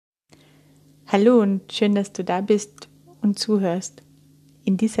Hallo und schön, dass du da bist und zuhörst.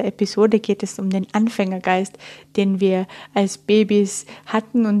 In dieser Episode geht es um den Anfängergeist, den wir als Babys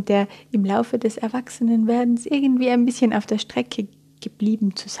hatten und der im Laufe des Erwachsenenwerdens irgendwie ein bisschen auf der Strecke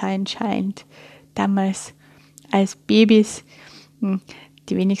geblieben zu sein scheint. Damals als Babys,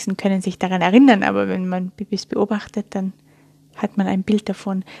 die wenigsten können sich daran erinnern, aber wenn man Babys beobachtet, dann hat man ein Bild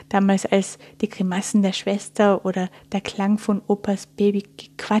davon. Damals als die Grimassen der Schwester oder der Klang von Opas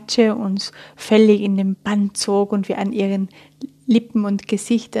Babygequatsche uns völlig in den Bann zog und wir an ihren Lippen und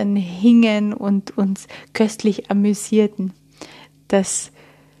Gesichtern hingen und uns köstlich amüsierten. Das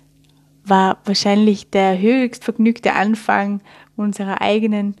war wahrscheinlich der höchst vergnügte Anfang unserer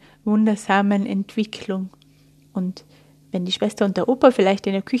eigenen wundersamen Entwicklung. Und wenn die Schwester und der Opa vielleicht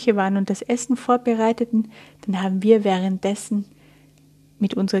in der Küche waren und das Essen vorbereiteten, dann haben wir währenddessen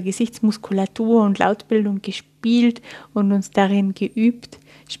mit unserer Gesichtsmuskulatur und Lautbildung gespielt und uns darin geübt,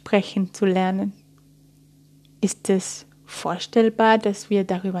 sprechen zu lernen. Ist es vorstellbar, dass wir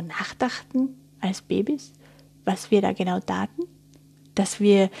darüber nachdachten als Babys, was wir da genau taten? Dass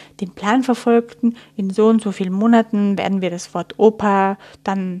wir den Plan verfolgten, in so und so vielen Monaten werden wir das Wort Opa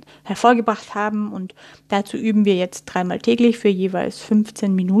dann hervorgebracht haben und dazu üben wir jetzt 3-mal täglich für jeweils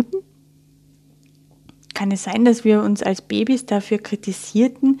 15 Minuten. Kann es sein, dass wir uns als Babys dafür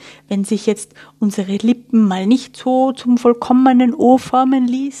kritisierten, wenn sich jetzt unsere Lippen mal nicht so zum vollkommenen O formen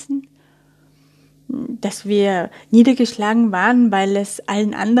ließen? Dass wir niedergeschlagen waren, weil es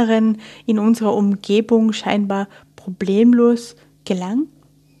allen anderen in unserer Umgebung scheinbar problemlos gelang?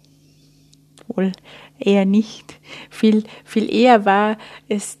 Wohl eher nicht. Viel eher war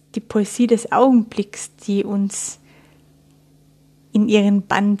es die Poesie des Augenblicks, die uns in ihren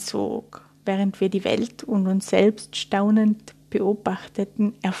Bann zog, während wir die Welt und uns selbst staunend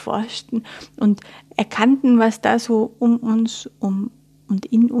beobachteten, erforschten und erkannten, was da so um uns und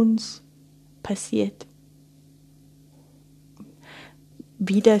in uns passiert.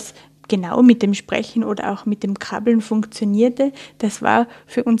 Wie das genau mit dem Sprechen oder auch mit dem Krabbeln funktionierte, das war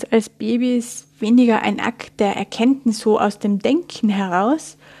für uns als Babys weniger ein Akt der Erkenntnis so aus dem Denken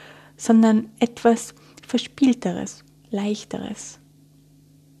heraus, sondern etwas Verspielteres, Leichteres.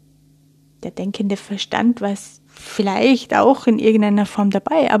 Der denkende Verstand war vielleicht auch in irgendeiner Form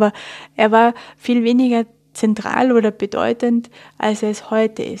dabei, aber er war viel weniger zentral oder bedeutend, als er es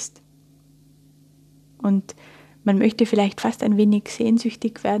heute ist. Und man möchte vielleicht fast ein wenig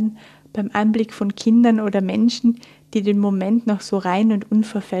sehnsüchtig werden beim Anblick von Kindern oder Menschen, die den Moment noch so rein und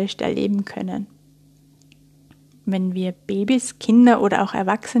unverfälscht erleben können. Wenn wir Babys, Kinder oder auch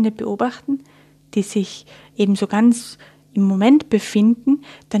Erwachsene beobachten, die sich eben so ganz im Moment befinden,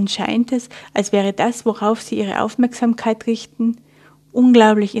 dann scheint es, als wäre das, worauf sie ihre Aufmerksamkeit richten,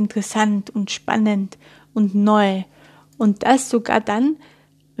 unglaublich interessant und spannend und neu. Und das sogar dann,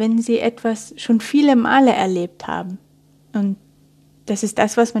 wenn sie etwas schon viele Male erlebt haben. Und das ist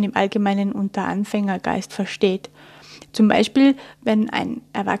das, was man im Allgemeinen unter Anfängergeist versteht. Zum Beispiel, wenn ein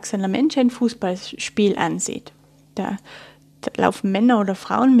erwachsener Mensch ein Fußballspiel ansieht. Da laufen Männer oder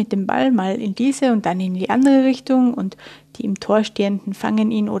Frauen mit dem Ball mal in diese und dann in die andere Richtung und die im Tor Stehenden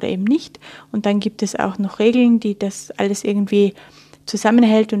fangen ihn oder eben nicht. Und dann gibt es auch noch Regeln, die das alles irgendwie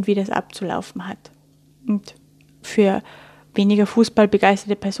zusammenhält und wie das abzulaufen hat. Und für weniger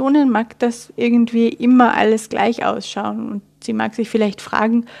fußballbegeisterte Personen mag das irgendwie immer alles gleich ausschauen und sie mag sich vielleicht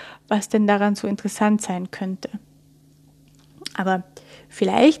fragen, was denn daran so interessant sein könnte. Aber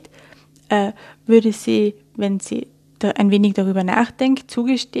vielleicht würde sie, wenn sie ein wenig darüber nachdenkt,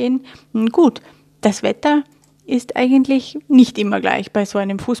 zugestehen, gut, das Wetter ist eigentlich nicht immer gleich bei so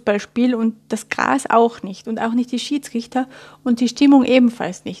einem Fußballspiel und das Gras auch nicht und auch nicht die Schiedsrichter und die Stimmung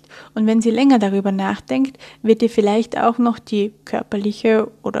ebenfalls nicht. Und wenn sie länger darüber nachdenkt, wird ihr vielleicht auch noch die körperliche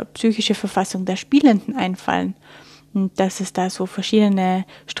oder psychische Verfassung der Spielenden einfallen. Und dass es da so verschiedene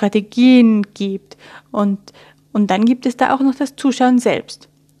Strategien gibt. Und dann gibt es da auch noch das Zuschauen selbst,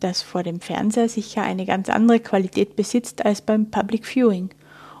 das vor dem Fernseher sicher eine ganz andere Qualität besitzt als beim Public Viewing.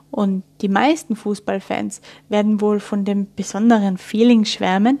 Und die meisten Fußballfans werden wohl von dem besonderen Feeling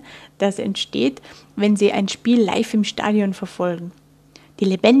schwärmen, das entsteht, wenn sie ein Spiel live im Stadion verfolgen. Die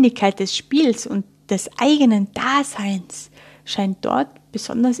Lebendigkeit des Spiels und des eigenen Daseins scheint dort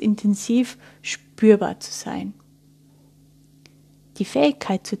besonders intensiv spürbar zu sein. Die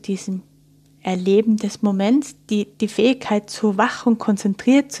Fähigkeit zu diesem Erleben des Moments, die Fähigkeit, so wach und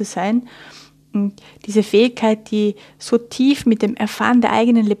konzentriert zu sein, und diese Fähigkeit, die so tief mit dem Erfahren der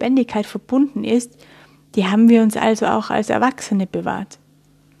eigenen Lebendigkeit verbunden ist, die haben wir uns also auch als Erwachsene bewahrt.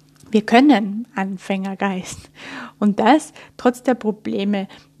 Wir können Anfängergeist. Und das trotz der Probleme,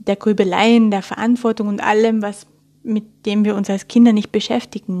 der Grübeleien, der Verantwortung und allem, mit dem wir uns als Kinder nicht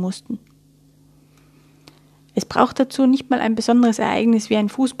beschäftigen mussten. Es braucht dazu nicht mal ein besonderes Ereignis wie ein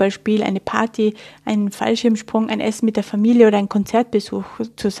Fußballspiel, eine Party, ein Fallschirmsprung, ein Essen mit der Familie oder ein Konzertbesuch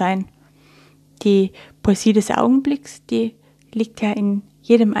zu sein. Die Poesie des Augenblicks, die liegt ja in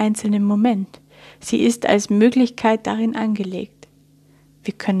jedem einzelnen Moment. Sie ist als Möglichkeit darin angelegt.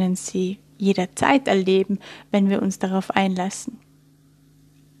 Wir können sie jederzeit erleben, wenn wir uns darauf einlassen.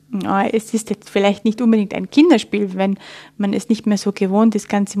 Es ist jetzt vielleicht nicht unbedingt ein Kinderspiel, wenn man es nicht mehr so gewohnt ist,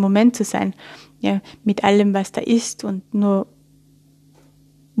 ganz im Moment zu sein, ja, mit allem, was da ist und nur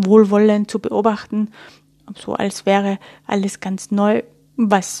wohlwollend zu beobachten, so als wäre alles ganz neu,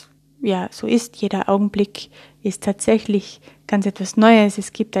 was ja so ist. Jeder Augenblick ist tatsächlich ganz etwas Neues,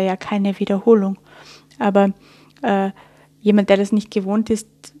 es gibt da ja keine Wiederholung. Aber jemand, der das nicht gewohnt ist,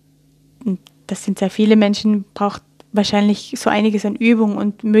 und das sind sehr viele Menschen, braucht wahrscheinlich so einiges an Übung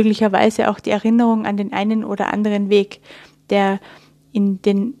und möglicherweise auch die Erinnerung an den einen oder anderen Weg, der in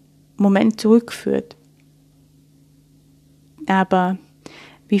den Moment zurückführt. Aber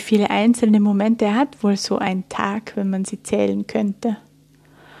wie viele einzelne Momente hat wohl so ein Tag, wenn man sie zählen könnte?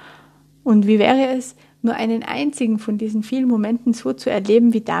 Und wie wäre es, nur einen einzigen von diesen vielen Momenten so zu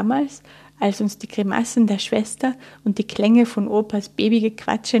erleben wie damals, als uns die Grimassen der Schwester und die Klänge von Opas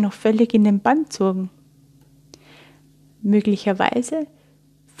Babygequatsche noch völlig in den Bann zogen? Möglicherweise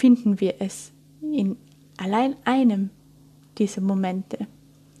finden wir es in allein einem dieser Momente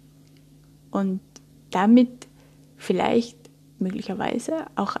und damit vielleicht möglicherweise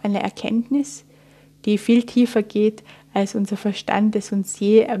auch eine Erkenntnis, die viel tiefer geht, als unser Verstand es uns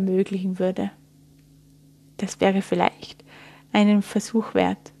je ermöglichen würde. Das wäre vielleicht einen Versuch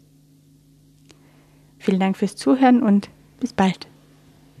wert. Vielen Dank fürs Zuhören und bis bald.